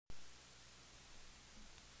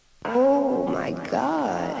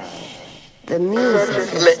gosh. The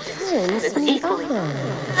music just turns me on.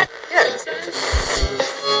 Yes.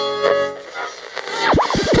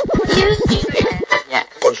 Yeah.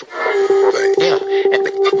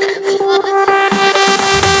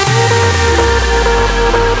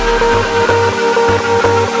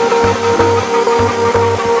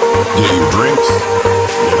 Getting drinks,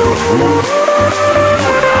 getting the food,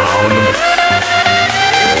 now in the mix.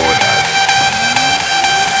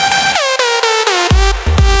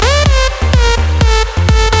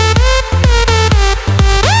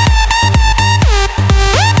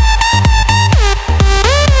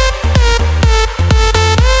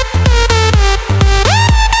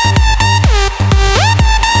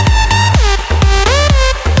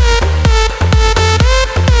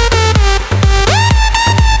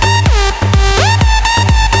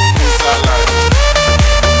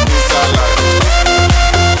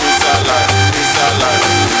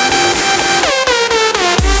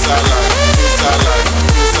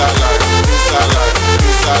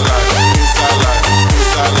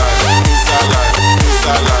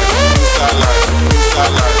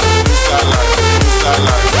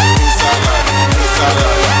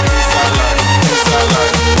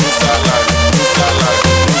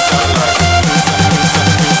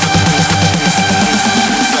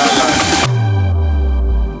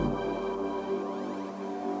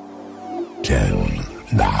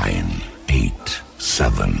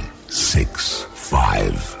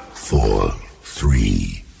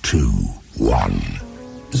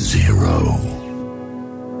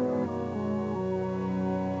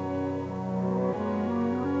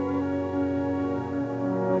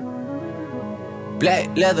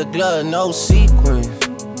 Black leather glove, no sequins.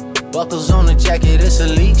 Buckles on the jacket, it's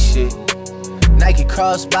elite shit. Nike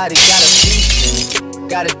crossbody, got a piece in it.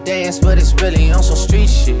 Gotta dance, but it's really on some street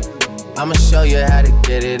shit. I'ma show you how to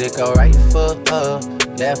get it. It go right foot up,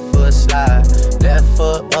 left foot slide. Left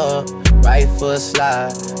foot up, right foot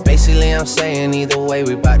slide. Basically, I'm saying either way,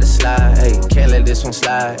 we bout to slide. Hey, can't let this one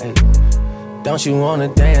slide. Hey. Don't you wanna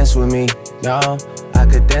dance with me? No, I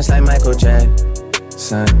could dance like Michael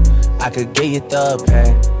Jackson. I could get you the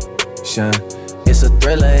passion. It's a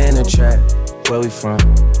thriller in a track. Where we from?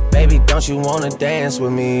 Baby, don't you wanna dance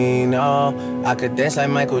with me? No, I could dance like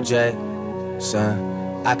Michael Jackson.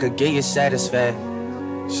 I could get you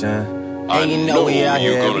satisfaction. And you know we out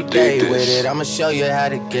here every day with it. I'ma show you how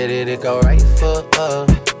to get it. It go right foot up,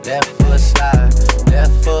 left foot slide.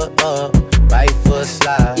 Left foot up, right foot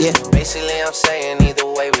slide. Yeah. Basically, I'm saying either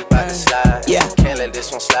way, we bout to slide. Yeah. Can't let this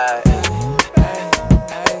one slide.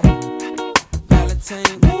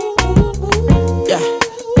 Yeah,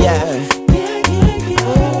 yeah,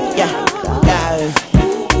 yeah, yeah.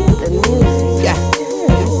 The music. Yeah.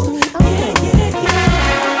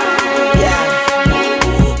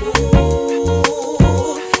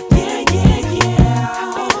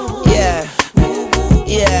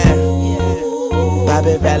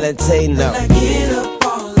 Bobby Valentino. When I get up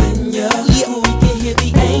all in ya, yeah. We can hear the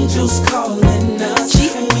angels calling us,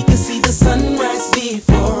 yeah. And we can see the sunrise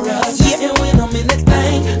before us, yeah. And when I'm in that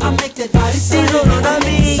thing, I make that body sing.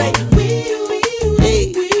 Say,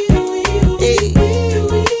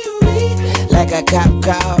 like a cop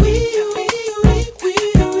call.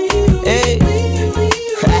 Hey.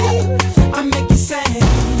 I make you sing.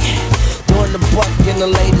 Doing the buck in the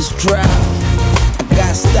latest drop. I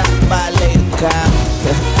got stopped by a lady cop.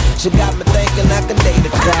 She got me thinking I could date a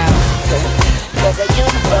cop. Cause her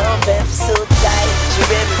uniform been so tight. She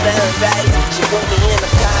read me very right. She put me in a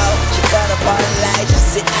car. She cut up all the lights.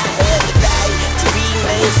 She said I had to die to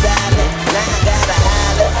remain silent. Now I gotta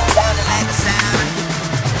holler, sounding like a sound.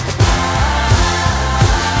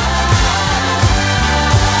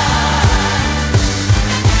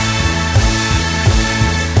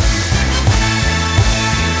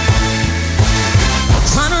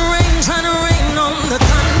 Tryna rain on the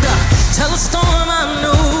thunder. Tell a storm I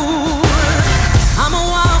knew. I'ma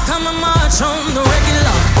walk, I'ma march on the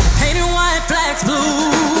regular. Painting white flags blue.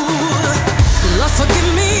 Lord forgive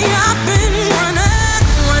me, I've been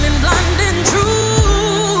running blind and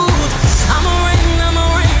true. I'ma rain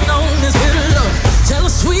on this bitter love. Tell a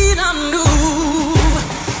sweet I'm new.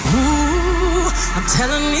 Ooh, I'm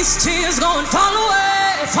telling these tears going fall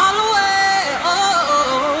away, fall away.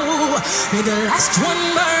 May the last one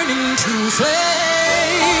burn into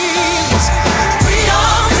flames.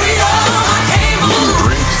 Freedom, freedom, I came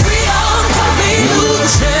on. Freedom, come be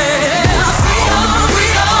loose, yeah. Freedom,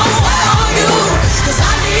 freedom, where are you? 'Cause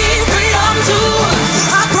I need freedom too.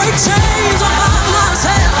 I break chains all by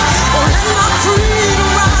myself. Won't let my freedom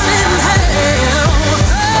rot in hell.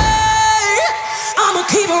 Hey, I'ma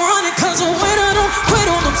keep running 'cause a winner don't quit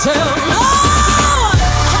on themselves. Oh!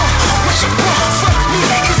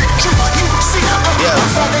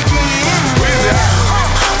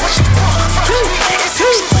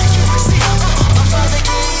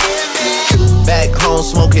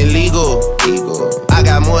 smoking legal. I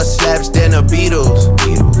got more slaps than the Beatles.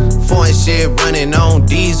 Foreign shit running on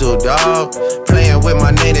diesel, dawg. Playing with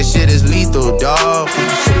my name, that shit is lethal, dawg.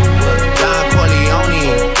 Don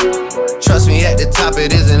Corleone. Trust me, at the top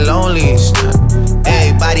it isn't lonely.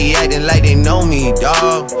 Everybody acting like they know me,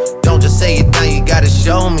 dawg. Don't just say it down, you gotta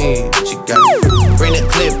show me what you got. Bring the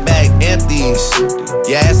clip back empties.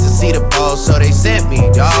 You asked to see the ball, so they sent me,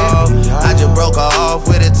 dawg. I just broke her off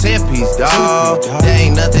with a 10-piece, dawg. There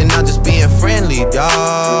ain't nothing, I'm just being friendly,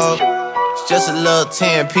 dawg. It's just a little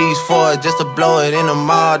 10-piece for it, just to blow it in the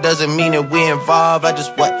mall. Doesn't mean that we involved. I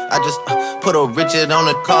just put a Richard on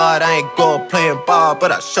the card. I ain't going playing ball,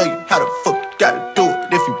 but I'll show you how the fuck you gotta do it.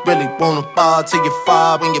 If you really wanna ball till you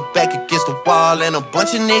fall when you're back against the wall. And a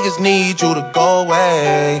bunch of niggas need you to go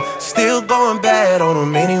away. Still going bad on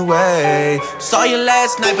them anyway. Saw you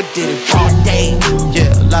last night but did it all day.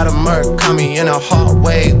 Yeah, a lot of murk caught me in a hard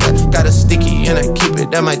way. But got a sticky and I keep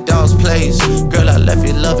it at my dog's place. Girl, I left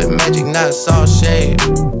you loving magic, not all shade.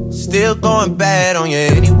 Still going bad on you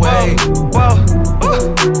anyway. Whoa.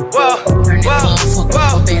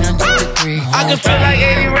 I can feel like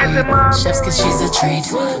 80 rest in my chefs cause she's a treat.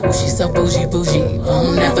 Ooh, she's so bougie,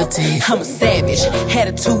 on never take. I'm a savage,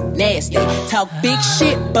 attitude nasty. Talk big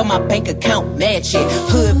shit, but my bank account match it.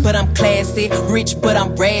 Hood, but I'm classy. Rich, but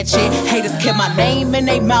I'm ratchet. Haters kept my name in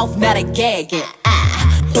their mouth, now they gagging.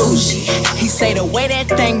 Bougie. He say the way that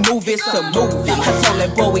thing move, it's a movie. I told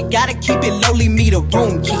that boy we gotta keep it lowly, me the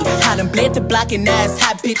room key. I done bled the block and now it's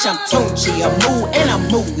hot, bitch, I'm Tunchi. I'm mood and I'm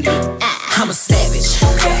moody. I'm a savage.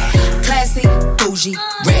 Classy, bougie,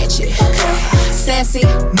 ratchet. Sassy,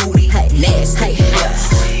 moody, nasty.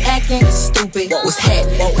 Acting stupid, what's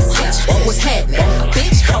happening? What's happening?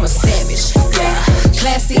 Bitch, I'm a savage.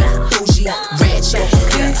 Classy, bougie, ratchet.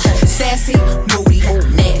 Sassy, moody,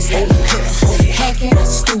 nasty. Hacking,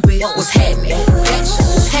 stupid, what's happening? Bitch,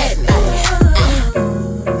 what's happening?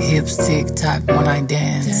 Hips tick-tock when I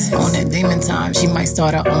dance. On that demon time, she might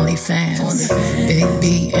start her OnlyFans. Big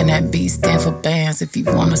B and that B stand for bands. If you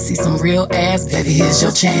wanna see some real ass, baby, here's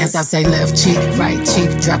your chance. I say left cheek, right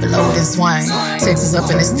cheek, drop it low and swing. Texas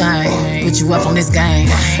up in this thing, put you up on this gang.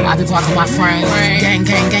 I be parking my frame, gang,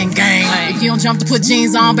 gang, gang, gang. If you don't jump to put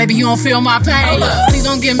jeans on, baby, you don't feel my pain. Please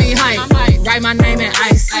don't give me hype, write my name in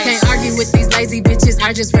ice. Can't argue with these lazy bitches,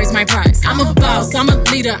 I just raise my price. I'm a boss, I'm a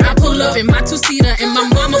leader, I pull up in my two-seater, and my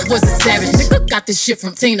mama was a savage. Nigga got this shit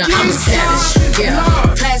from Tina, I'm a savage.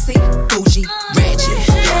 Yeah, classy, bougie,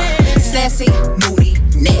 ratchet. Sassy, moody,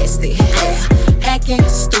 nasty. Hacking,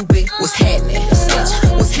 stupid, what's happening?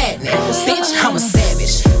 What's happening? Bitch, I'm a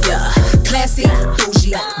savage. Yeah, classy,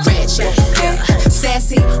 bougie, ratchet.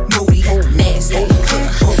 Sassy, moody, nasty.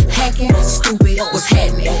 Hacking, stupid, what's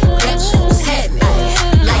happening? Bitch, what's happening?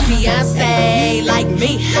 Like Beyonce, like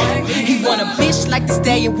me. He want a bitch like the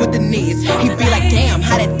stallion with the knees. He be like, damn,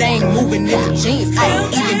 how that thing moving in the jeans.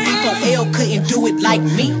 Even B4L couldn't do it like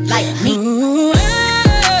me, like me. Ooh,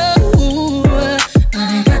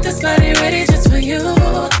 I got this body ready just for you.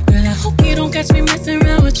 Girl, I hope you don't catch me messing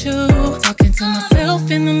around with you. Talking to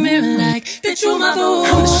myself in the mirror like, bitch, you my boo.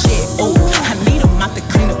 I'm the shit, ooh. I need a mop to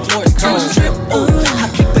clean the floors, turn the strip, ooh. I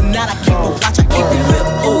keep a knot, I keep a watch, I keep it whip,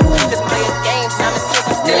 ooh. Let's play a game, Simon says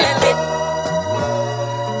I'm still in it.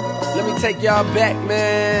 Let me take y'all back,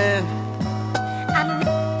 man.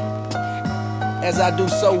 As I do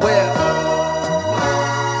so well.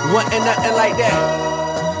 Wasn't nothing like that.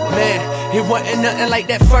 Man, it wasn't nothing like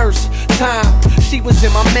that first time. She was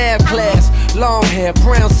in my math class. Long hair,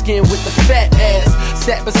 brown skin with the fat ass.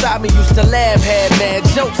 Sat beside me, used to laugh, had mad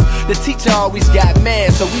jokes. The teacher always got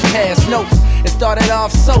mad, so we passed notes. It started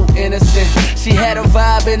off so innocent. She had a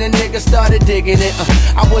vibe and a nigga started digging it.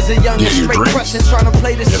 I was a young and straight crushing, trying to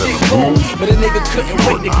play this shit cool. But a nigga couldn't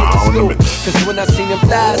wait to get to school. Cause when I seen them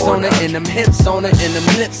thighs on her, and them hips on her, and them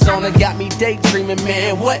lips on her, got me daydreaming,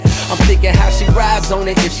 man, what? I'm thinking how she rides on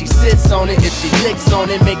it, if she sits on it, if she licks on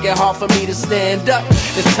it, make it hard for me to stand up.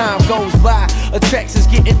 As time goes by, attractions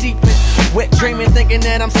getting deeper. Wet dreaming, thinking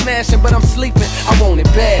that I'm smashing, but I'm sleeping. I want it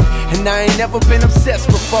bad, and I ain't never been obsessed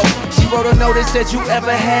before. She wrote a note that said, you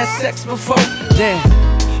ever had sex before? Damn,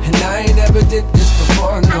 and I ain't never did this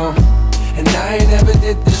before, no. And I ain't never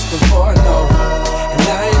did this before, no. And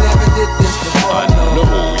I ain't never did this before, no.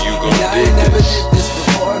 And I ain't never did this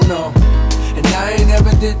before, no. And I ain't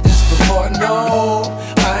never did this before, no.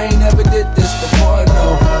 I ain't never did this before,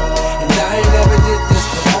 no. And I ain't never did this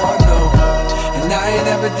before, no. And I ain't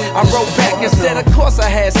never did this. I wrote back and said, of course I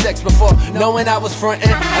had sex before, knowing I was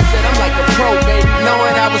frontin'. I said I'm like a pro, baby,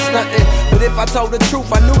 knowing I was stuntin'. But if I told the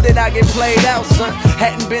truth, I knew that I get played out, son.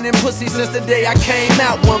 Hadn't been in pussy since the day I came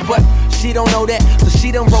out one, but she don't know that, so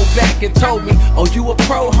she done wrote back and told me, oh, you a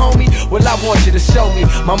pro, homie? Well, I want you to show me.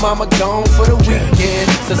 My mama gone for the weekend,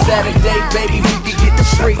 so Saturday, baby, we can get the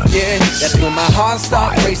freakin'. That's when my heart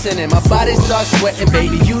start racing and my body start sweating.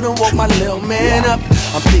 Baby, you done woke my little man up.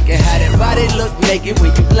 I'm thinking how that body look naked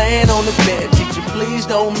when you laying on the bed. Teacher, please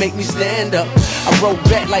don't make me stand up. I wrote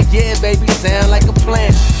back like, yeah, baby, sound like a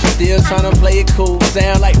plan. Still tryna play it cool,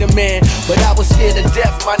 sound like the man. But I was scared to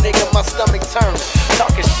death, my nigga, my stomach turned.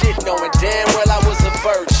 Talking shit, knowing damn well I was a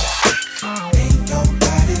virgin. Ain't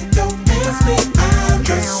nobody don't miss me. I'm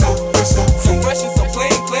just so fresh and so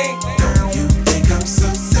clean. Don't you think I'm so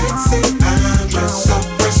sexy? I'm just so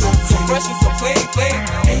fresh and so clean.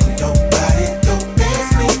 Ain't nobody don't miss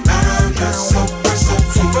me. I'm just so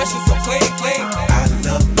fresh and so clean. I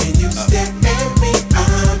love when you stare at me.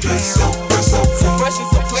 I'm just so fresh and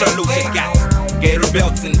so clean. Gator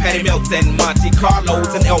belts and patty melts and Monte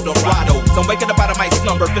Carlos and Eldorados. I'm waking up out of my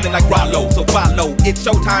slumber feeling like Rollo. So follow, it's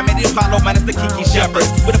showtime at the Apollo minus the Kiki Shepherd.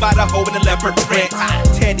 With about a hoe and a leopard print.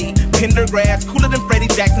 Teddy, Pendergrass, cooler than Freddie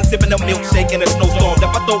Jackson, sipping a milkshake in a snowstorm.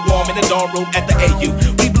 Left I throw warm in the dorm room at the AU.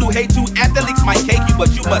 We blew hay too, athletes might cake you, but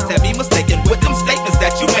you must have me mistaken with them statements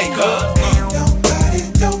that you make, Ain't nobody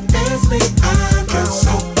don't miss me. I'm just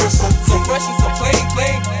so fresh and so clean.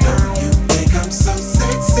 Don't you think I'm so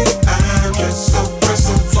sexy? I'm just so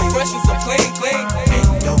fresh and so clean.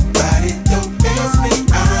 Ain't nobody don't miss me.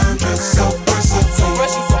 I'm just so fresh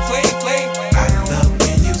and so clean. I love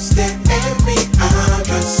when you stare at me. I'm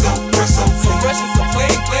just so fresh and so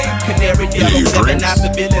clean. Canary yellow, 7 out the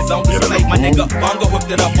villains on display. My nigga Bunga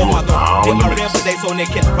whipped it up on my throat. Did my rims today so they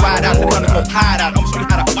can ride out to the underground hide out. I'm showing you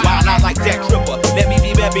how to wild out like Jack Tripper. Let me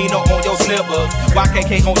be Bambino on your slippers.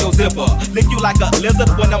 YKK on your zipper. Lick you like a lizard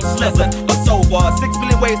when I'm slizzard. A sober, 6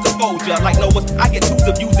 million ways to fold ya. Like Noah's, I get twos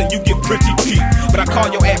of views and you get pretty cheap. But I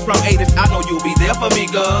call your ass from 80s, I know you'll be there for me,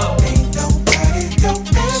 girl. Ain't nobody don't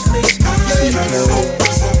miss me. I'm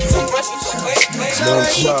so fresh and so clean.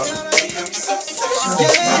 Hey,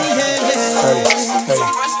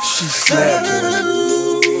 she snapping.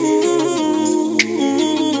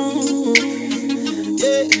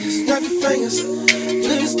 Snap your fingers,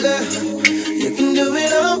 please step. You can do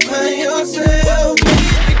it all by yourself.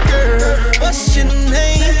 Baby girl, what's your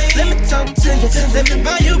name? Let me talk to you, let me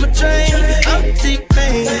buy you a drink. I'm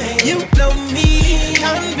T-Pain, you know me.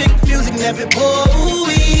 Convict music, never boy.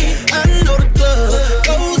 I know the club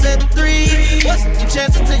goes at 3. What's the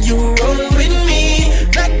chances of you rolling with me?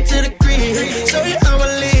 Back to the crib, show you how I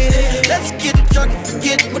live it. Let's get drunk,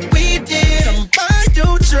 forget what we did. I'm by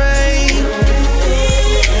your train.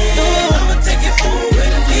 I'ma take it home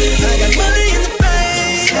with me. I got money in the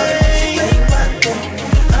bank.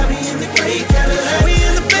 I be in the great Cadillac. We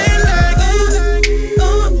in the bed like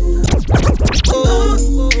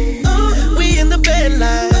we in the bed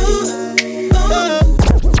like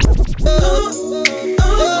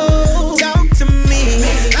talk to me.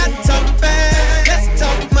 I talk fast. Let's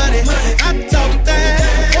talk money. I talk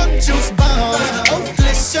that. What juice bombs?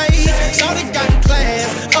 Oakley shades. Shorty got class.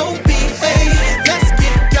 Let's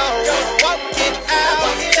get going. Walk it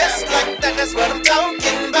out. Just like that. That's what I'm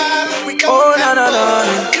talking about. We go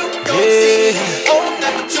you gon' see. Oh,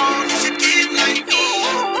 that Patron, you should get like me.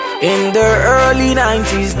 In the early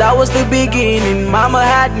 90s, that was the beginning. Mama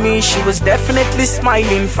had me, she was definitely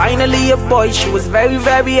smiling. Finally a boy, she was very,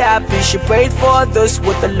 very happy. She prayed for us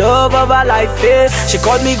with the love of her life, yeah. She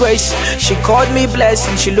called me grace, she called me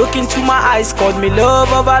blessing. She looked into my eyes, called me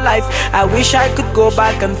love of her life. I wish I could go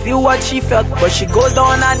back and feel what she felt, but she goes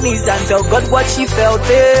down her knees and tell God what she felt,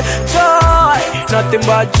 yeah. Joy, nothing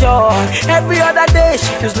but joy. Every other day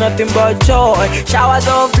she feels nothing but joy. Showers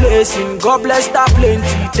of blessing, God bless her plenty.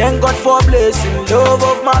 Thank God for blessing, love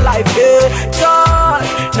of my life, yeah. Joy,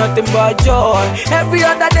 nothing but joy. Every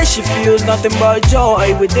other day she feels nothing but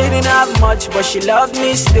joy. We didn't have much, but she loved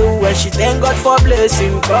me still. And she thank God for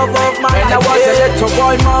blessing, love of my life. When I was a little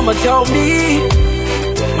boy, mama told me,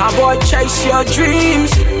 my boy, chase your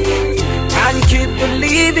dreams and keep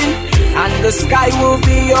believing, and the sky will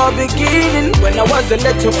be your beginning. When I was a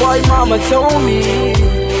little boy, mama told me,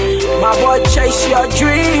 my boy, chase your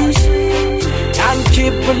dreams and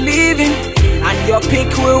keep believing, and your peak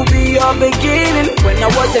will be your beginning. When I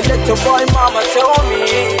was a little boy, mama told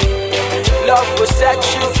me, love will set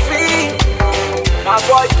you free. My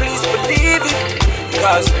boy, please believe it,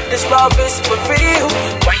 cause this love is for real.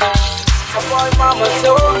 When I was a little boy, mama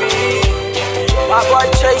told me, my boy,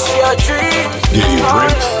 chase your dreams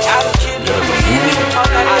and keep believing,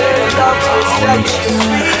 and the love will set you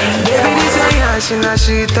free. Baby, this a yashina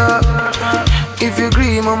shit up. If you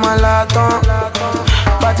agree, mama laton.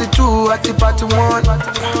 Party 2 at the party 1.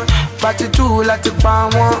 party too like the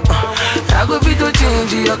palm one. I go be to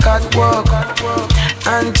change your catwalk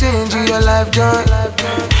and change your life joy.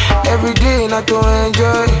 Every day not to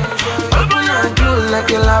enjoy. Open and close like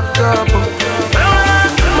a laptop.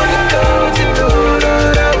 When it goes, it goes.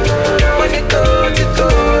 When it goes, it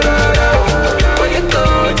goes. When it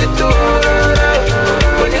goes, it goes.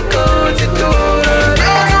 When it goes, it goes.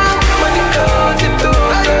 When it goes, it goes.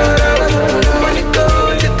 When it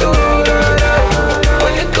goes, it goes. When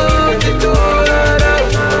it goes, it goes.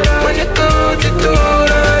 When it goes, it goes.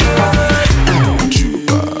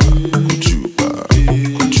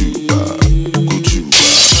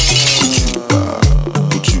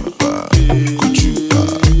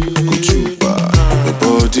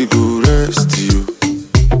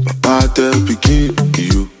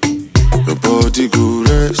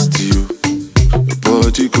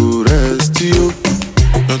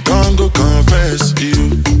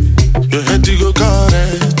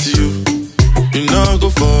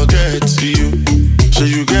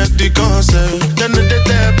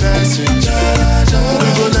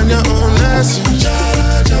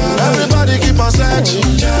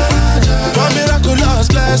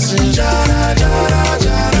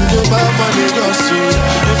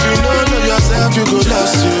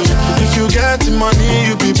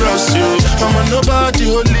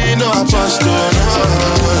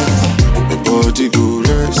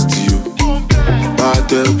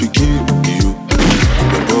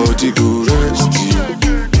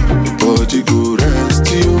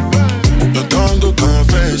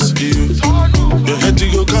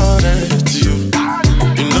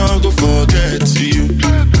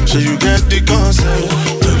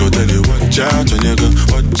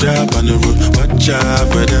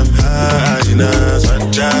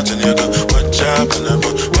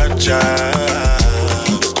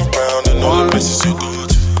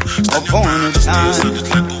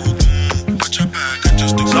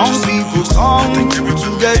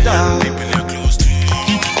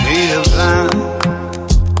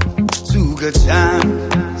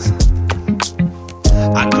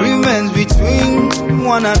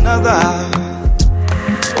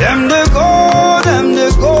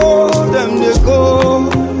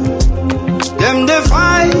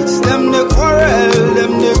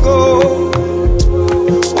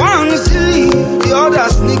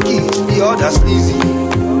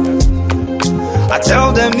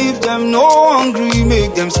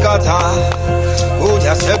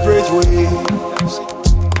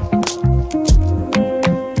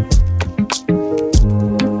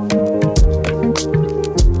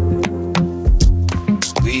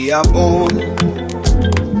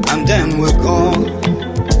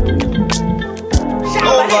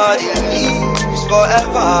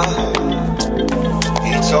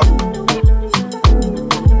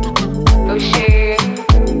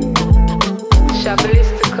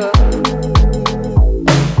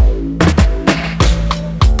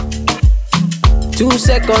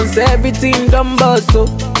 Everything done bust, so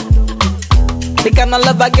the kind of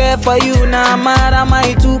love I get for you, now mad am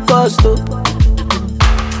I too cost, oh.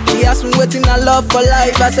 She asked me waiting I love for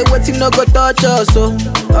life, I said waiting no go touch us, so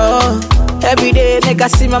every day make I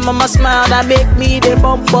see my mama smile, that make me the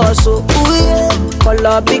bump us, so ooh yeah.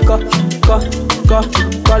 Color picker,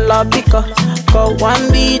 color picker,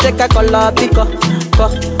 one B take a color picker,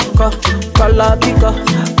 color picker,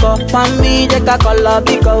 one B take a color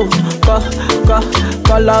picker,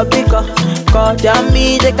 color picker,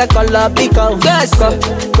 Jamie take a color picker, yes,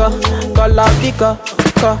 color picker,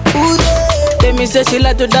 ooh yeah. Let me say she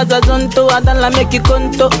like to dance a zonto, I don't like make you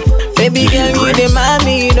conto. Baby girl, you the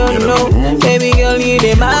mommy, you don't know. Baby girl, you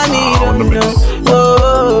the mommy, you don't know.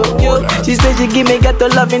 Oh, yo. She said she give me gato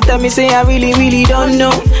love and tell me say I really, really don't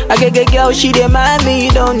know. I get girl, she the mommy,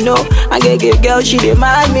 you don't know. I get girl, she the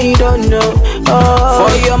mommy, you don't know. Oh,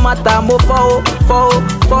 for your mata, mo fo,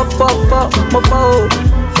 mo fo.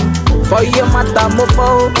 For your mata, mo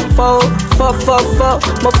fo,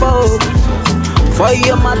 mo fo. For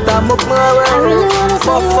your mata, mo fo,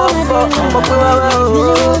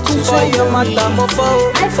 For your mata, mo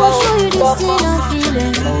fo.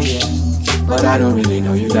 But I don't really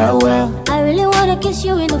know you that well. I really wanna kiss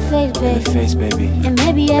you in the face, baby. In the face, baby. And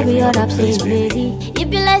maybe every other place, baby.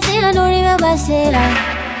 If you like, say I don't remember, say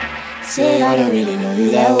that. Say I don't really know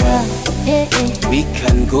you that well. We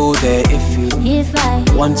can go there if I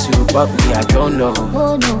want to, but me, I don't know.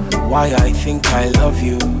 Oh no. Why I think I love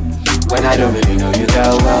you when I don't really know you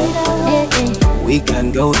that well. We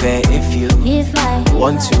can go there if I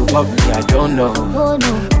want to, but me, I don't know. Oh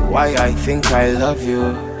no. Why I think I love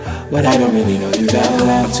you but I don't really know you that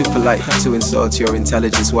well. I'm too polite to insult your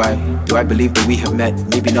intelligence. Why do I believe that we have met?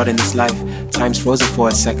 Maybe not in this life. Time's frozen for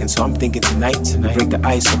a second, so I'm thinking tonight we break the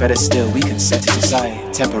ice, or better still, we can set it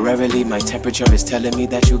aside. Temporarily, my temperature is telling me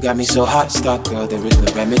that you got me so hot. Stop, girl, there is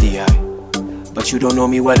no remedy. But you don't know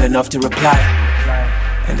me well enough to reply,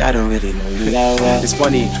 and I don't really know you that well. It's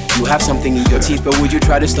funny, you have something in your teeth, but would you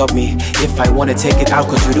try to stop me if I wanna take it out?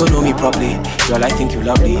 Cause you don't know me properly. Girl, I think you're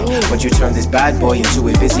lovely, but you turn this bad boy into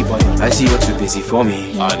a busybody. I see you're too busy for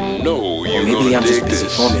me. I know you. Maybe I'm just busy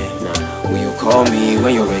for me. Will you call me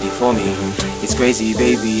when you're ready for me? It's crazy,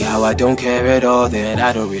 baby, how I don't care at all. Then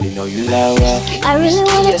I don't really know you that well. I really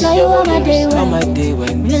wanna tell you on my day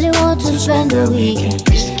when Really want to spend the weekend.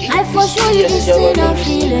 I for sure you just still not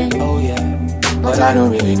feeling. Oh yeah, but I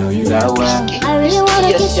don't really know you that well. I really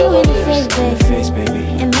wanna kiss you in the face, baby.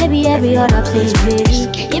 And maybe every other place, baby.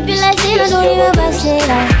 If you like it, I don't remember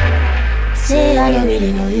say I don't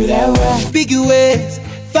really know you that well. Big ways,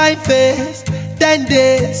 fine face, 10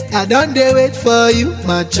 days. I don't dare wait for you,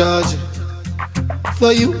 my charge.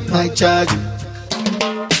 For you, my charge.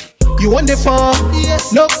 You want the phone?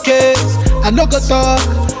 Yes. No case, I no go talk.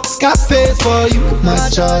 Scarface for you, my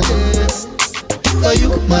charge. For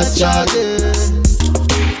you, my charge.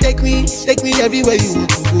 Take me everywhere you want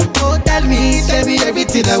to go. Oh, tell me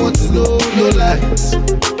everything I want to know. No lies,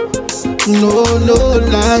 no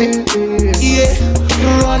lie. Yeah,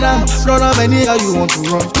 run am anyhow you want to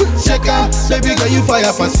run. Check out, baby girl, you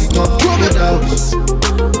fire pass it on.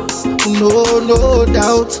 No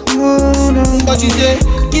doubt. But you say,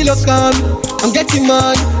 kilo come, I'm getting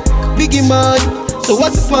money, biggie money. So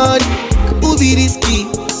what's the fun? Who be risky?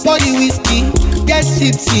 Body whiskey, get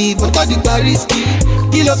tipsy, but all the bar risky.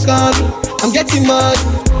 Kilo come, I'm getting money,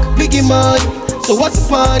 biggie money. So what's the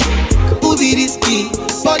fun? Who be risky?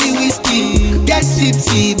 Body whiskey, get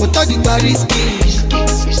tipsy, but all the bar risky.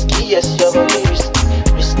 Risky, yes, you're very risky.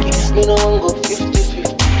 Me no one go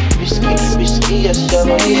 50-50. Risky, yes, you're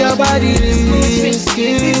very your body risky.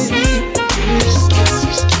 Risky,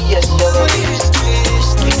 yes, you're very risky.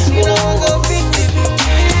 Me no one go 50-50.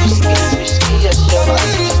 Risky, yes, you're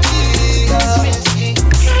very risky.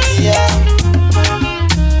 Yeah.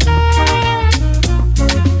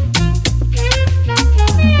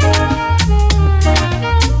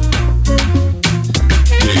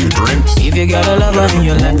 If you got a lover in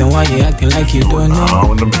your life, then why you acting like you don't know?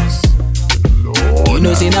 Now in the mix. You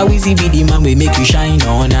know, say now easy be the man, we make you shine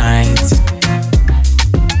all night.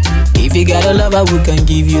 If you got a lover, we can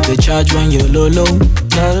give you the charge when you're low.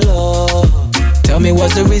 Tell me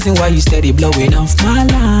what's the reason why you steady blowing off my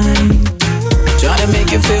line? Trying to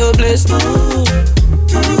make you feel blessed.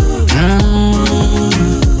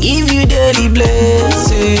 Give you daily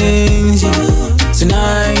blessings.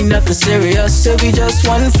 Tonight, nothing serious, so we just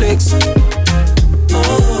one flex.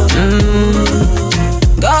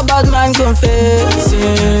 Got bad man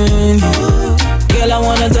confessing. Girl, I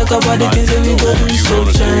wanna talk about the things that we go through so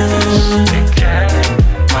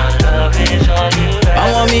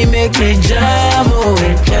I want me make me jam, oh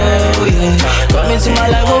yeah. Come into my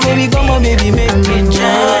life, oh baby, come on, baby, make me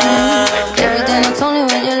jam. Everything I told you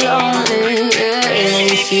when you're lonely, yeah.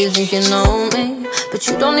 And you still think you know me, but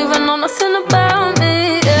you don't even know nothing about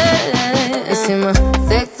me, yeah. You see my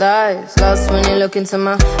thick thighs, lost when you look into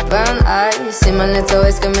my brown eyes. See my little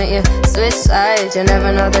ways can make you switch sides. You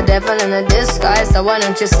never know the devil in a disguise, so why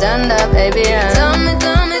don't you stand up, baby, and tell me, do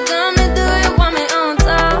you want me on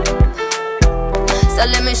top? So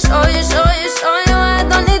let me show you, I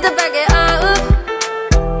don't need to back it up.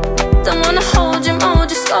 Don't wanna hold you, mold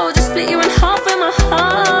you, slow, just split you in half with my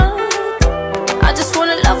heart. I just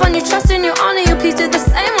wanna love on you, trust in you, honor you, please do the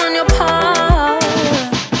same on your part.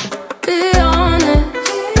 Be honest,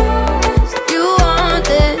 you want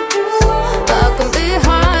this, I can be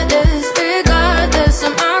heartless, regardless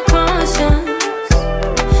of my conscience.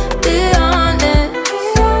 Be honest,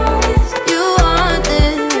 you want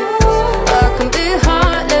this, I can be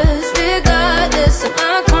heartless, regardless of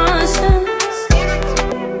my conscience.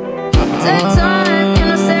 Take time, you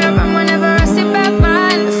know, say I run whenever I see back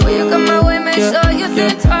mine. Before you come my way, make sure you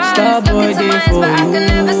think twice. Look into my eyes, but I can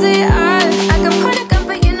never see your eyes. I can point a gun,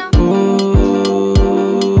 but you know.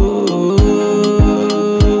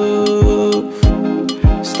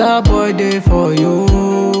 Starboy day for you.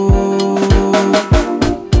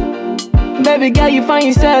 Baby girl, you find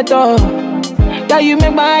yourself oh. Girl, you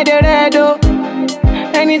make my eye the red oh.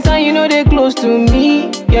 Anytime you know they close to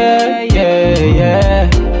me, yeah.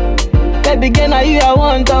 Baby girl, now you I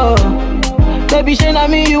want oh. Baby, shey na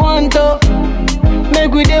me you want oh.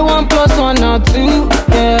 Make we dey 1 + 1 or 2,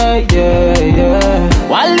 yeah.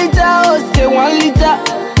 1 liter oh say 1 liter,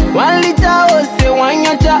 1 liter oh say 1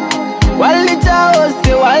 yacha. 1 liter, oh,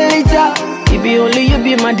 say 1 liter. It be only you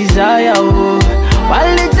be my desire, oh.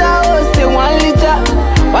 1 liter, oh, say 1 liter.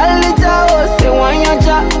 1 liter, oh, say 1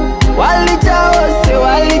 yacha. 1 liter, oh, say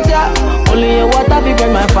 1 liter. Only your water fi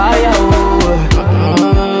burn my fire, oh.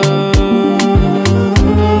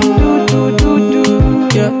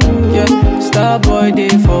 Yeah, yeah. Star boy day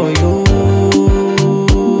for you.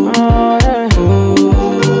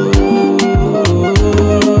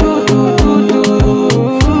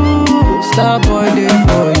 Star boy day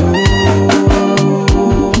for you.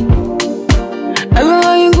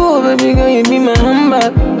 Everywhere you go, baby girl, you be my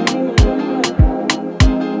handbag.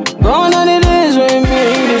 Gone are the days when me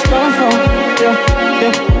and you just stand for. Yeah,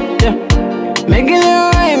 yeah, yeah. Making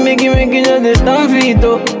it right, make it just the stand for it,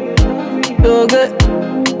 though. So good.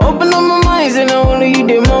 Open up my mind, and only you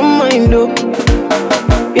did my mind, though.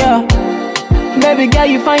 Yeah. Baby girl,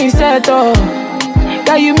 you find yourself, oh.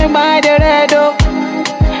 Girl, you make my head red, oh.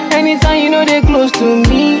 Anytime you know they close to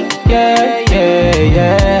me, yeah, yeah,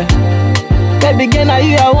 yeah. Baby girl, now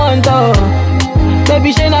you I want, oh.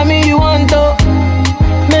 Baby, shey na me you want, oh.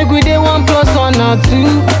 Make we dey 1 + 1 or 2,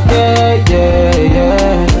 yeah, yeah,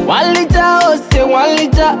 yeah. 1 liter, oh, say 1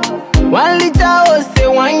 liter. 1 liter, oh, say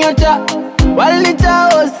 1 yacha. 1 liter,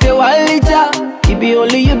 oh, say 1 liter. It be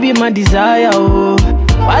only you be my desire, oh.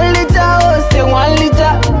 1 liter, oh, say 1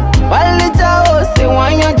 liter. 1 liter, oh, say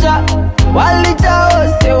 1 yacha. 1 liter,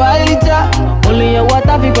 oh, say 1 liter. Only your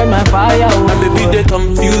water fi burn my fire, oh. My baby, they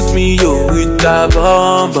confuse me, yo, with that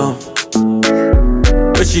bomb bomb.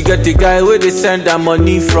 But she got the guy where they send her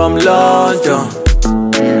money from London.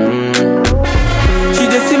 She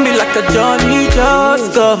they see me like a Johnny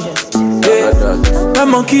just come. Yeah. My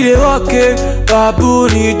monkey they walk it,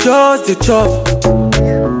 baboon he just the chop.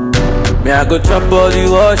 Me I go chop all the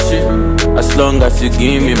washing, as long as you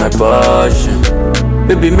give me my passion.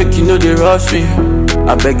 Baby make you know they rush me,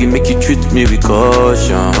 I beg you make you treat me with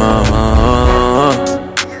caution.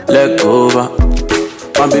 Leg over,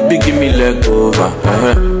 my baby give me leg over.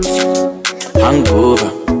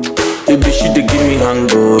 Hangover, baby she dey give me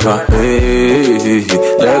hangover. Hey,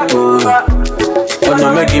 leg over. Oh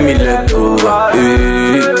no, make give me leg over,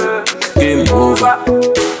 hey, game over.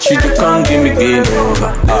 She dey come give me game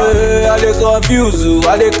over. Hey, I dey confuse you,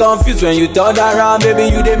 I dey confused when you turn around, baby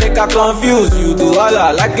you dey make her confuse. You do all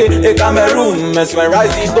I like a Cameroon,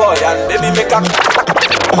 mesmerize the boy and baby make her.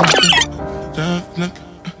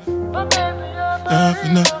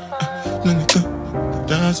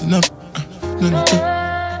 Dancing up,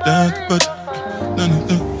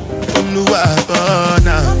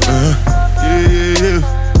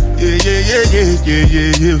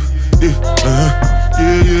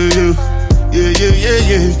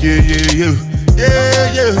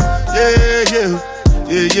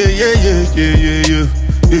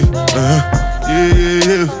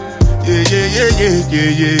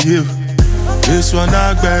 This one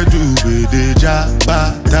I gotta do with the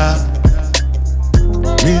jabata.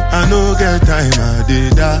 Me, I no get time, I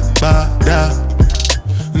did da ba da.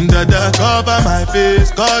 Dada cover my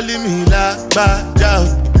face, calling me la ba da.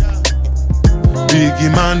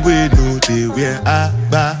 Biggie man, we know they wear a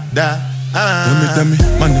ba da. Tell me,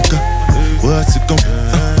 my nigga, what's it gon'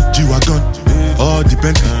 G-Wagon, all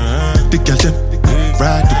depend. Take your time,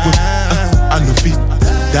 ride the whip. I no fit,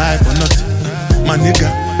 die for nothing. My nigga,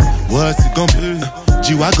 what's it gon' be?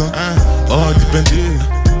 G-Wagon, all depend.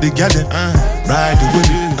 They got them, ride the whip.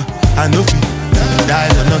 I no fit, die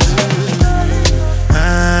for nothing.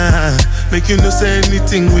 Make you no say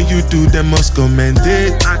anything when you do, they must commend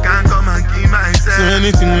it. I can't come and keep myself. So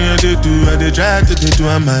anything when you do, I they try to do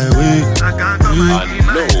on my way. I can't come and keep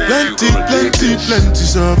myself. Plenty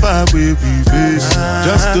so far we face.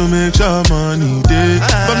 Just to make sure money day.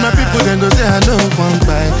 But my people then go say I know one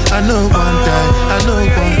buy, I know one die, I know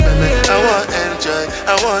one payment. I want enjoy,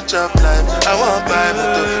 I want job life, I want buy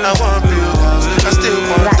motor, I want build house, I still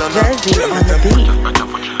want to Jersey on the beat.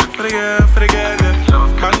 For the girl,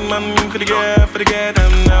 man, for the girl,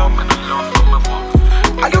 them now.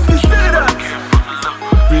 I can feel that.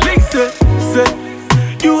 Release it, say,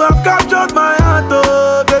 you have captured my heart,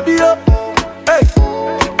 oh, baby, oh. Hey,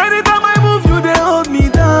 anytime I move, you they hold me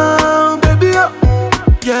down, baby, oh.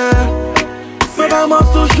 Yeah, so I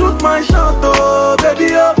must to shoot my shot, oh,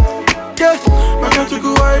 baby, oh. Yeah, my country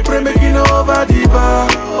go, I pray, making over the bar,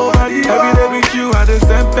 over the bar. Every day with you, I the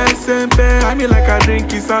sempe. I mean like I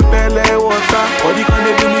drink is a pele water. All the kind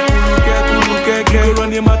of do me to get, you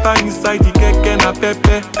run running matter inside the keke na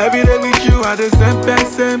pepe. Every day with you, I dey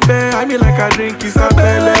sempe. I mean like I drink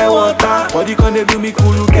Isabelle water. Body can they do me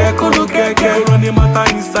kulu keke. Running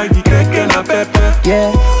matter inside the keke na pepe.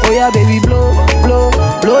 Yeah, oh yeah, baby, blow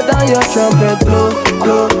down your trumpet,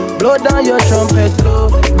 blow down your trumpet, blow,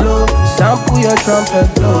 sample your trumpet,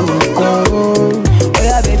 blow. Oh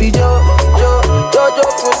yeah, baby, Jojo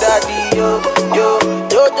for daddy,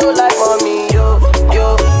 Jojo like mommy, yo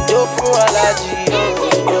for allergy, yo.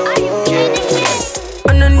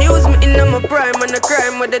 On the news, me in my prime, on the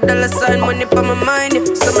crime with the dollar sign, money for my mind, yeah.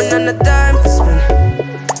 Someone on the time for spend,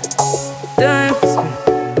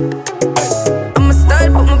 I'ma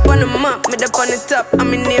style, put me on the map, me up on the top.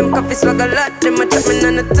 I'm in name, coffee swag a lot, them a chat me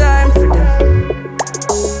on the time for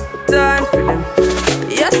them.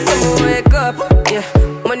 Yes, I'ma wake up, yeah.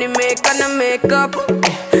 Money make and I make up,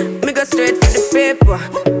 yeah. Me go straight for the paper,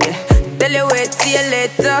 yeah. Tell you wait, see you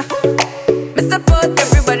later. Mr. Fuck,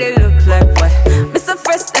 everybody look like what? Mr.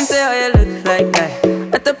 Fresh, them say how you look like that.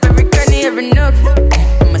 I top every cranny, every nook,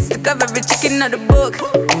 yeah. I'ma stick up every chicken out the book,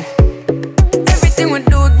 yeah. Everything we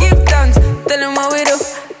do, give thanks. Tell them what we do.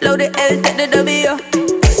 Load the L, take the W.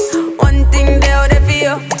 One thing they out there for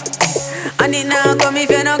you. I need now come if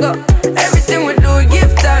you no go. Everything we do,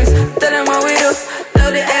 give thanks. Tell them what we do.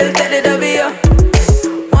 Load the L, take the W.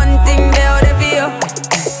 One thing they out there for you.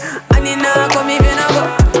 I need now come if you no go.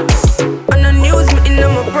 On the news, me in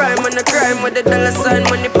my prime, on the crime with the dollar sign,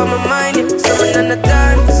 money for my mind. Yeah. Someone on the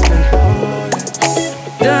time for spend.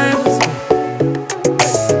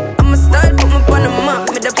 I'ma style, put me on the map,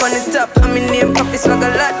 me up on the top. I'm in name, coffee swag a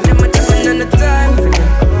lot. Them a jumping on the time for them.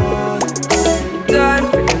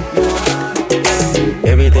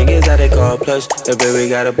 Everything is how they call plush. The baby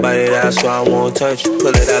got a body that's why I won't touch. Pull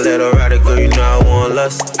it out, let her ride it, girl, you know I want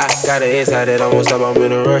lust. I got an inside that I won't stop, I'm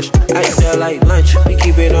in a rush. I eat that like lunch, we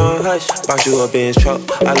keep it on hush. Box you up in his truck,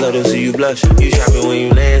 I love to see you blush. You shopping when you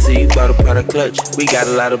land, so you bought a product clutch. We got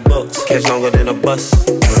a lot of bucks, catch longer than a bus.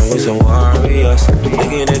 We some warriors,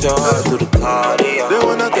 looking at your heart through the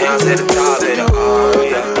cardio. And I said the top of the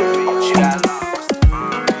aria. She got lost.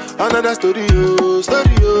 Another studio.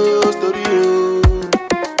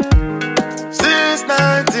 Since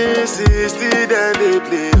 1960, then they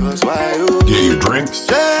play us wild. Get your drinks.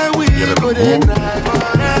 Then we get go there night.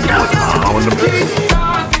 Now in the mix.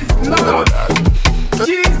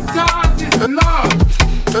 Jesus is Lord.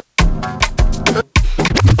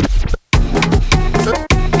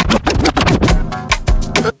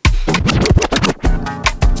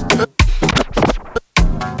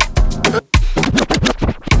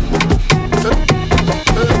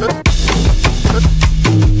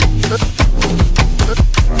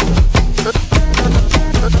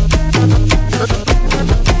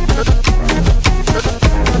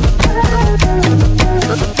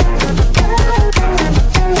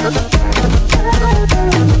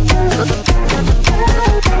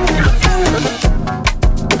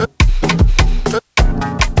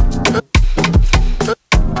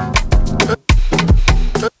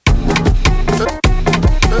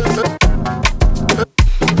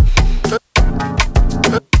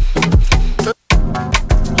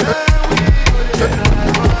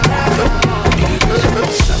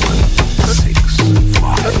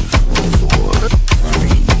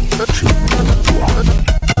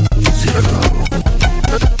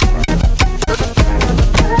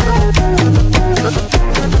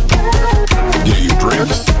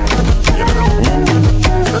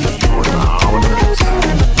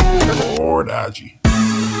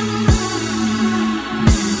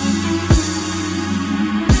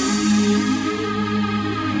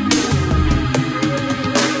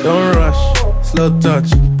 Don't rush, slow touch,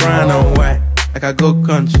 brown and white. Like I go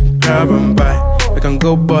country, grab and buy. We can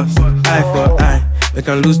go bust, eye for eye. We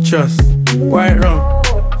can lose trust. White rum,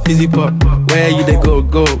 fizzy pop. Where you they go,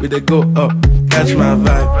 we they go up. Catch my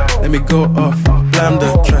vibe, let me go off. Blam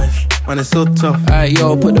the trash, man it's so tough. Alright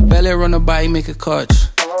yo, put the belly on the body, make a catch.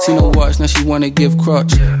 See no watch, now she wanna give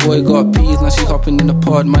crutch. Boy got peas, now she hopping in the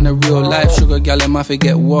pod. Man a real life sugar gal and my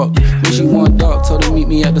forget what. When she want dark, told her meet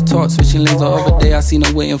me at the top. Switching lanes the other day, I seen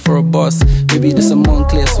her waiting for a bus. Maybe this a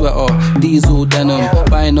Moncler sweater, diesel denim.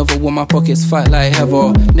 Buy another one, my pockets fat like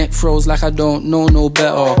heather. Neck froze like I don't know no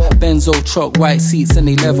better. Benzo truck, white seats and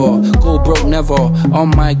they leather. Go broke never, on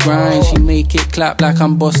my grind. She make it clap like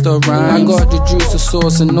I'm Busta Rhymes. I got the juice, the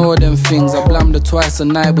sauce and all them things. I blammed her twice a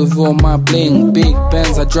night with all my bling. Big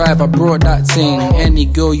Benz, I drive, I brought that thing. Any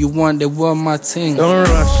girl you want, they want my thing. Don't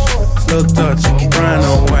rush, slow touch, brown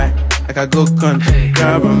and white. Like I go country,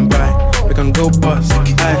 grab and buy. We can go bust,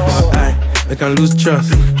 eye for eye. We can lose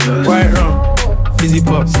trust. White rum, fizzy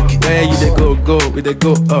pop. Where you they go, we they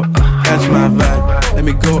go up. Catch my vibe, let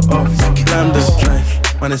me go off. Slam the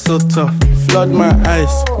drive, man, it's so tough. Flood my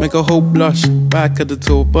eyes, make a whole blush. Back of the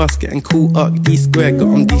tour bus, getting cool up. D-square, got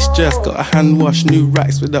on de-stress. Got a hand wash, new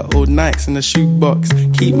racks with the old Nikes in the shoebox.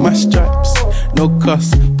 Keep my stripes, no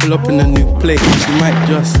cuss. Pull up in a new plate, she might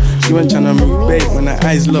just. She went tryna move bait when her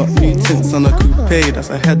eyes locked. New tints on a coupe, that's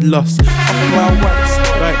a head loss. Off my wax,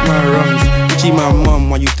 right my wrongs. G my mum,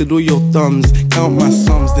 while you diddle your thumbs. Count my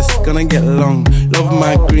sums, this is gonna get long. Love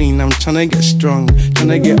my green, I'm tryna get strong.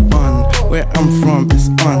 Tryna get on, where I'm from, it's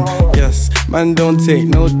on. Yes, man don't take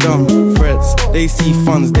no dumb threats. They see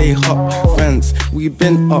funds, they hop fence. We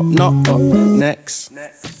been up, not up, next.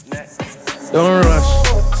 Don't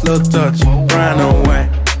rush, slow touch, brown and white.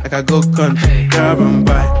 Like I go country, grab and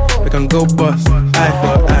buy. We can go bust, eye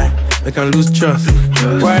for eye. We can lose trust,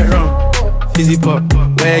 right wrong, fizzy pop.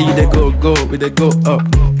 Where you they go, we they go up.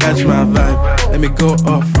 Catch my vibe, let me go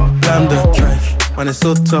off. Slam the drive, man it's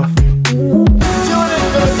so tough.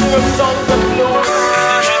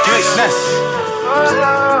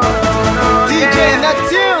 DJ in that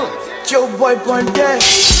tune, Joe boy Ponte.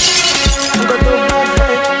 I'm gonna do my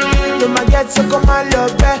friend. No my get so come my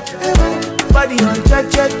love back. Body on che.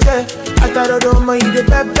 I thought I don't mind the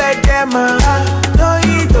pepe them. No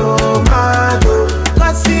you don't matter.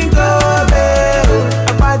 Cause you go there.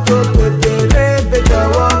 I don't put the baby the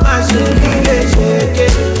woman she really shake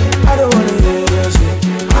it. I don't wanna hear you shake.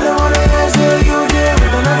 I don't wanna hear you there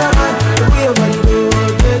with another man. The way your body do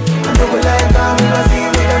it, I don't like how I see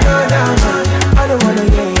you with another man. I don't wanna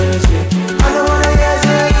hear you shake. I don't wanna hear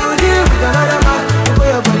you there with another man. The way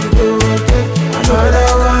your body do it, I don't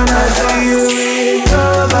wanna see you with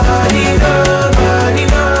nobody, nobody,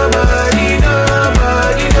 nobody,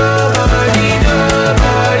 nobody, nobody,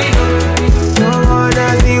 nobody. Don't wanna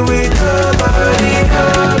see with nobody,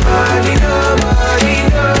 nobody, nobody,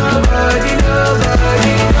 nobody, nobody, nobody.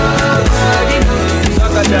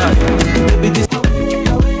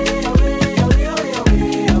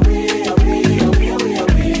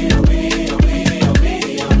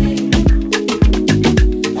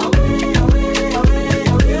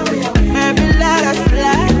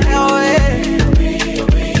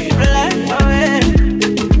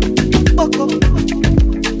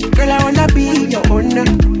 Girl, I wanna be your owner.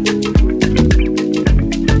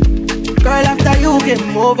 Girl, after you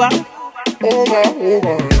game over.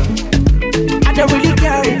 I don't really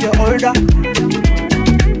care if you're older.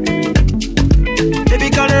 Baby,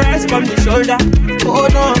 girl, rest from the shoulder. Oh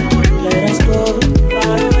no, let us go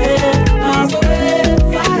far away, miles away,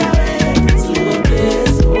 far away, to a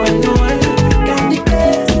place where no one can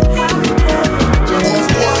dictate how we go. Just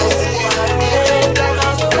go far away,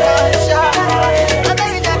 miles away, far away.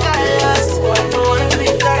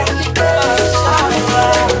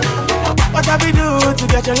 What have we do to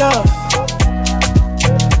get your love?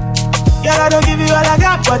 Girl, I don't give you all I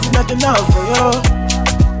got, but it's not enough for you.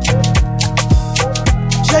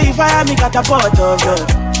 Show you fire me, catapult of love.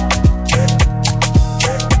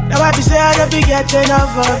 Now I be say I don't be getting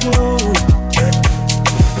enough of you.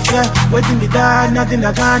 Yeah, waiting me down, nothing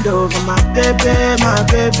I can't do for my baby, my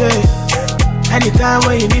baby. Anytime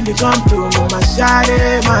when you need me, come through. My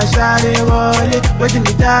shawty, roll it. Waiting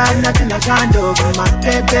me down, nothing I can't do for my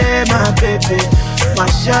baby, my baby. My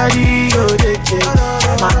shawty, oh, they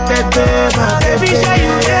my baby, my baby. Baby, say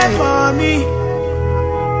you there for me,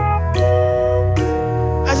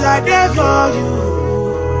 as I there for you.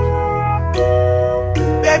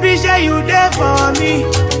 Baby, say you there for me,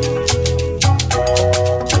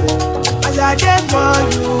 as I there for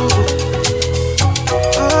you.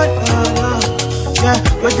 Oh, no, no. Yeah,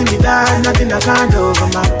 waiting me down, nothing I can't do for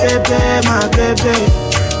my baby, my baby.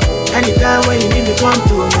 Anytime when you need me, come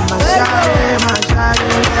to me, my shawty,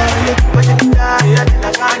 waiting me down, nothing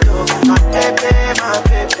I can't do for my baby, my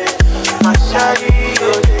baby. My shawty,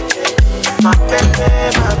 oh, my baby,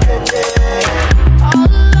 my baby. All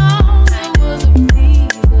along it was a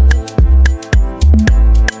fever.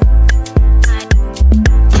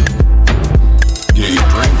 Get your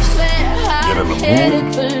drinks, get in the mood.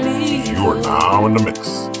 You are now in the mix.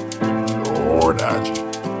 Lord Aji.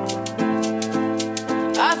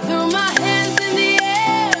 I threw my hands in the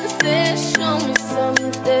air and said, show me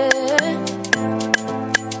something.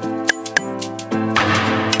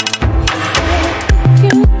 He said,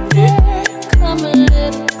 if you dare, come a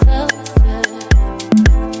little closer.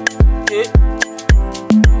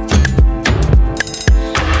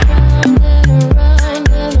 Round and around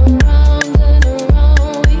and around and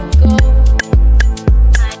around we go.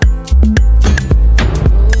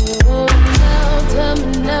 Oh, now tell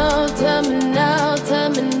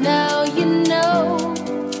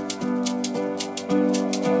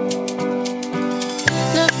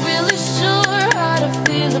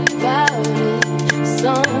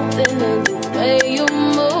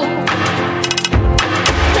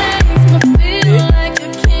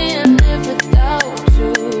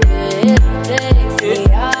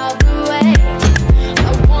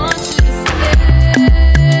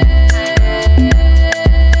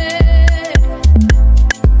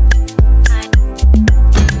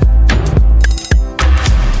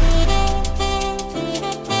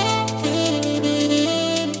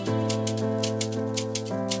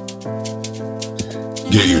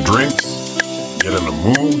Get your drinks, get in the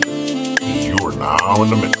mood. You are now in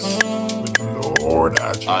the mix with Lord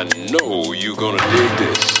Action. I know you're gonna dig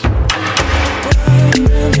this.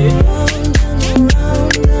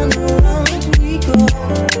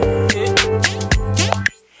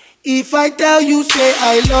 If I tell you, say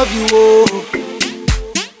I love you, oh.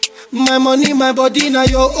 My money, my body, now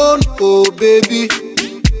your own, oh baby.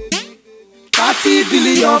 30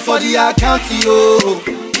 billion for the account, oh.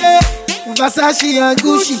 Yeah. Versace and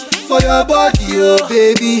Gucci for your body, oh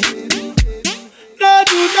baby. No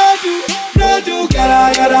do,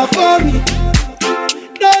 gotta for me.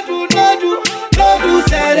 No do,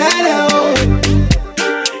 say that, oh.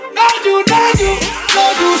 No do,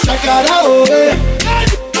 shakara, oh.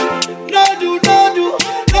 No do,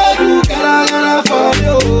 gotta for me,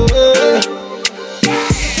 oh.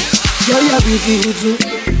 You're your beautiful too.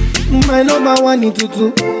 My number one in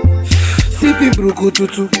tutu. Sippy bruku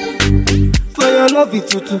tutu. For your love it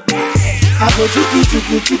tutu. I go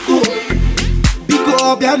chuku. Biko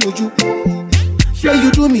obianuju. Sure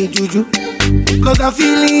you do me juju. Cause I'm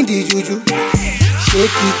feeling the juju.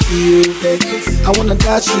 Shake it to you, take it. I wanna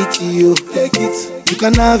dash it to you, take it. You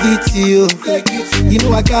can have it to you, take it. You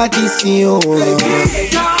know I got this in you, take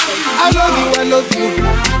it. I love you.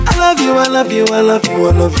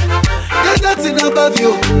 There's nothing above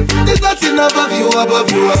you.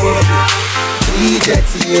 Reject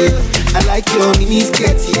you. I like your mini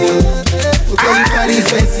skirt, you. Okay, you carry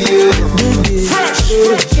fancy, you.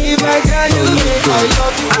 If I tell you, I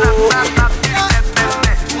love you.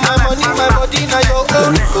 My money, my body, now your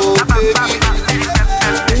own, oh baby.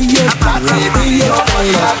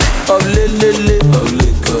 Oh lele, oh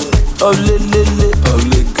Lagos, oh lele, oh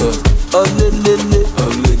Lagos, oh lele, oh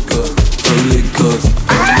Lagos, oh Lagos,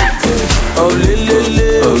 oh lele,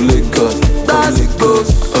 oh Lagos,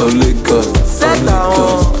 oh Lagos, set down,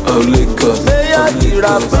 oh Lagos, oh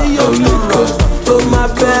Lagos, to my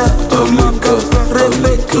bed, oh Lagos,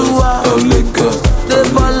 Rebetua, oh Lagos, the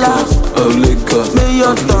Bola, oh Lagos, may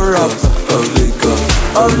your turn rap, oh Lagos,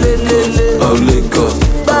 oh lele, oh Lagos,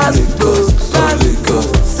 Bastos, oh Lagos,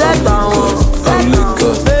 set down, oh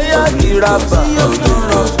Lagos, may your rapper, oh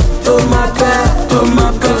Lagos, to my bed,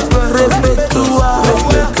 Rebetua, oh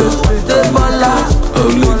Lagos, the Bola, oh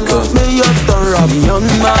Lagos, may your turn rap, young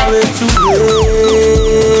married to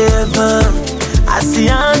heaven. I see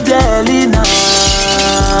Angelina,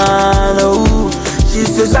 oh, she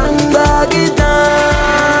says I'm back it down.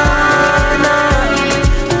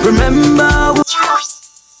 Remember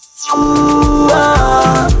who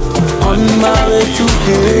are on my way to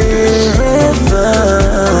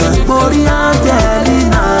heaven. Body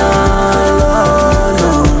Angelina,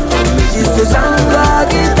 no, she says I'm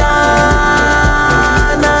back it down.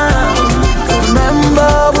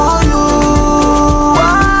 Remember who you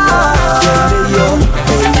are.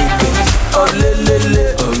 Oh lele,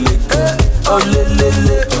 oh Lagos, oh lele,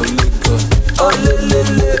 oh Lagos, oh lele, oh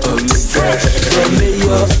Lagos, oh lele, oh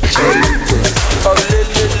Lagos, oh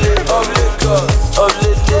lele, oh Lagos, oh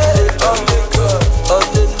lele,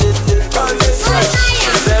 oh Lagos.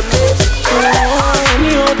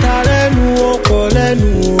 Ni o ta lẹ́nu, o kọ lẹ́nu,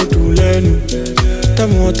 o dùn lẹ́nu. Tell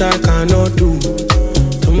me what I cannot do.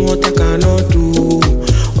 Tell me what I cannot do.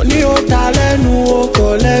 Ni o ta lẹ́nu, o kọ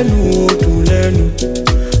lẹ́nu, o dùn lẹ́nu.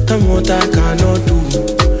 Tell me what I cannot do.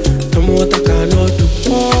 Tell me what I cannot do.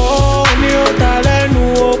 Oh, ni o ta lẹ́nu,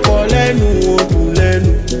 o kọ lẹ́nu, o dùn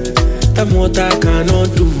lẹ́nu. Tell me what I cannot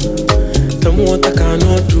do. Tell me what I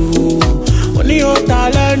cannot do. Ni o ta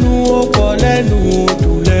lẹ́nu, o kọ lẹ́nu, o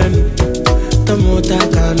dùn lẹ́nu. Tell me what I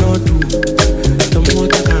cannot do. Tell me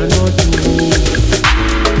what I cannot do.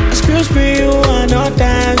 Excuse me, you are not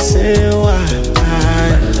dancing. Why? I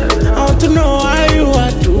want to know how you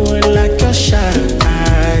are doing like you're shy.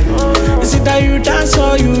 Is it that you dance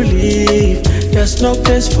or you leave? There's no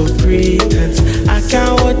place for pretense. I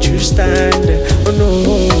can't watch you standing. Oh no.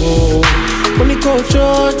 When you go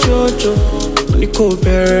jo, when you go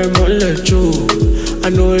bury my lejo. I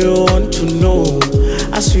know you want to know.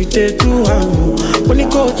 As we did do, when you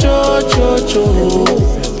go jo,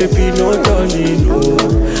 baby, no darling, no.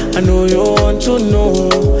 I know you want to know.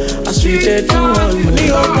 As we did do, when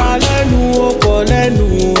you go lenu, go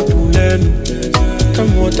lenu, do lenu. Tell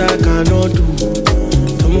me what I cannot do.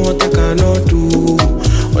 Tell me what I cannot do.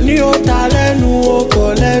 When you go lenu, go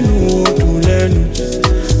lenu, do lenu.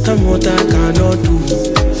 Tell me what I cannot do.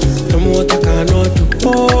 Tell me what I cannot do. Oh,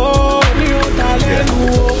 when you go lenu,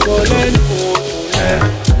 go lenu.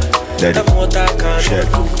 Daddy, check.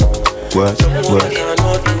 What?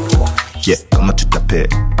 Yeah, come on to the pit.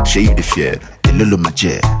 Show you the fear. The lulu my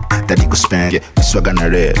jet. Daddy go spend. Yeah, we swag on the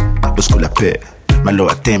red. Go school a pit. My little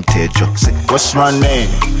tempted, yo. Say, what's my name?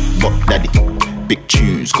 Bop Daddy. Big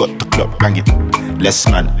tunes, got the club banging. Less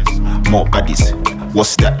man, more baddies.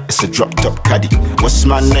 What's that? It's a drop top caddy. What's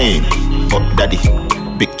my name? Bop Daddy.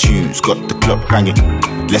 Big tunes, got the club banging.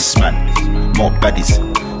 Less man, more baddies.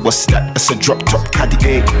 What's that? It's a drop top caddy.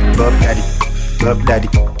 Hey, Bop Daddy, Bop Daddy,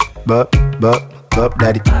 Bop Daddy, Bop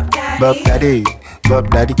Daddy, Bop Daddy, Bop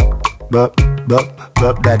Daddy, Bop Daddy,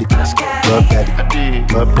 Bop Daddy,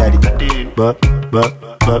 Bop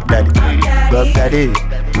Daddy, Bop Daddy,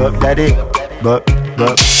 Bop Daddy, Bop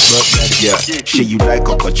Daddy. Yeah, shit you like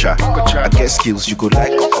Okocha. I get skills you go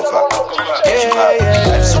like Okova. Yeah.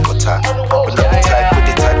 Life's over time, but not tight with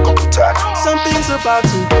the tight computer. Something's about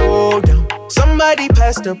to go down. Somebody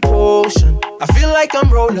pass the potion. I feel like I'm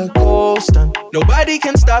roller coasting. Nobody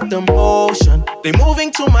can stop the motion. They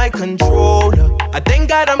moving to my controller. I thank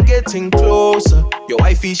God I'm getting closer. Your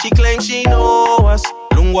wifey, she claims she know us.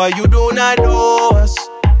 Lungwa, you do not know us.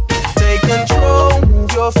 Take control,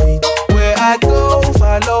 move your feet. Where I go,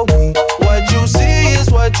 follow me. What you see is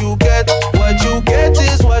what you get. What you get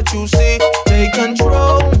is what you see. Take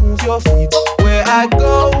control, move your feet. Where I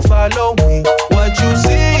go, follow me. What you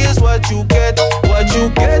see is what you get. What you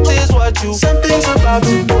get is what you. Something's about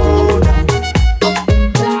to go down.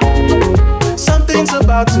 Something's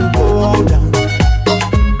about to go down.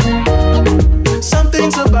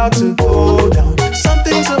 Something's about to go down.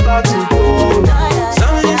 Something's about to go down.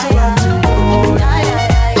 Something's about to go down.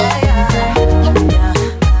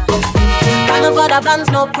 For the plans,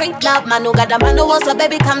 no pre-love. Man who got the man who wants a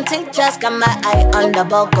baby, come take just got my eye on the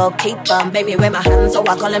ball, go keep him. Baby with my hands, so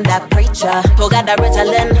I call him that preacher. Who got the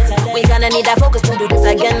Ritalin? We gonna need that focus to do this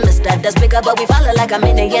again. Mr. The speaker, but we follow like a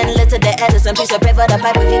minion. Little the Edison, piece of paper, the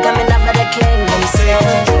pipe, he coming up for the king. Take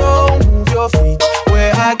control, move your feet.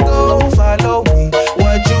 Where I go, follow me.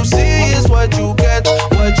 What you see is what you get.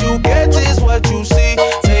 What you get is what you see.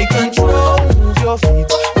 Take control, move your feet.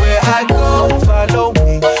 Where I go, follow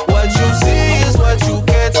me. What you see is what you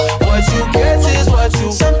get. What you get is what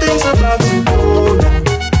you. Something's about to go down.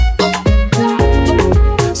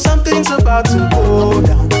 Something's about to go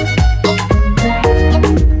down.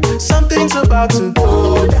 Something's about to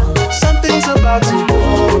go down. Something's about to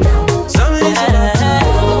go down. Something's about to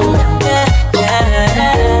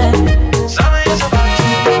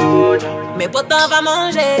go down. Me pourtant va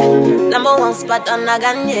manger. Number one spot on a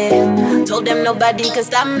gagné. Told them nobody can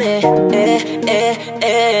stop me.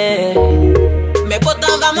 Me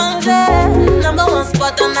pourtant va manger. Number one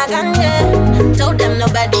spot on a gagné. Told them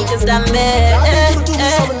nobody can stop me.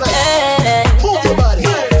 Move your body,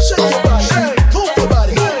 shake your body, move your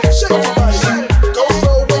body, shake your body. Go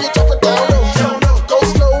slow when you drop it down low. Go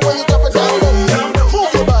slow when you drop it down low.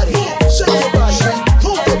 Move your body, shake your body,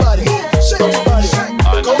 move your body, shake your body.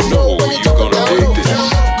 Go slow when you drop it down low.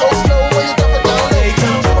 Go slow when you drop it down low. Take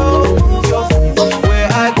control, move your feet. Where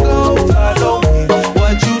I go, follow me.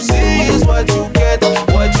 What you see is what you get.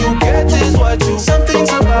 What you get is what you.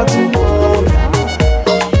 Something's about to go down.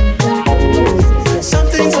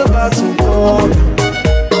 Something's about to go down.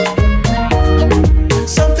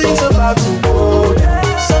 Something's about to go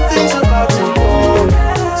down. Something's about to go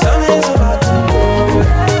down. Something's about to go down. Something's about to go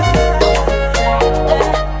down.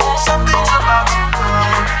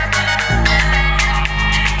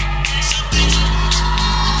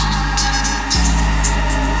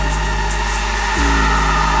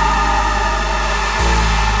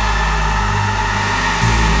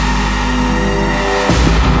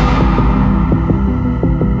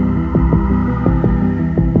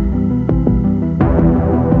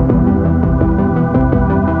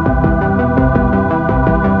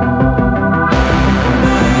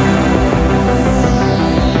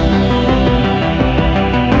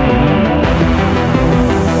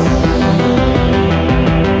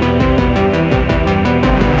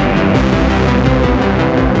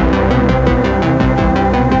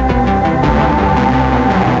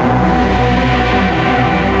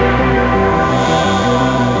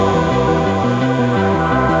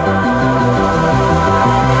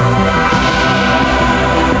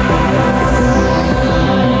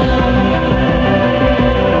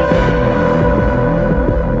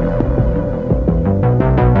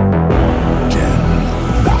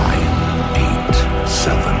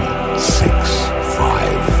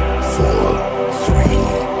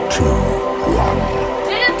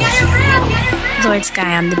 Lord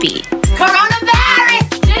Sky on the beat.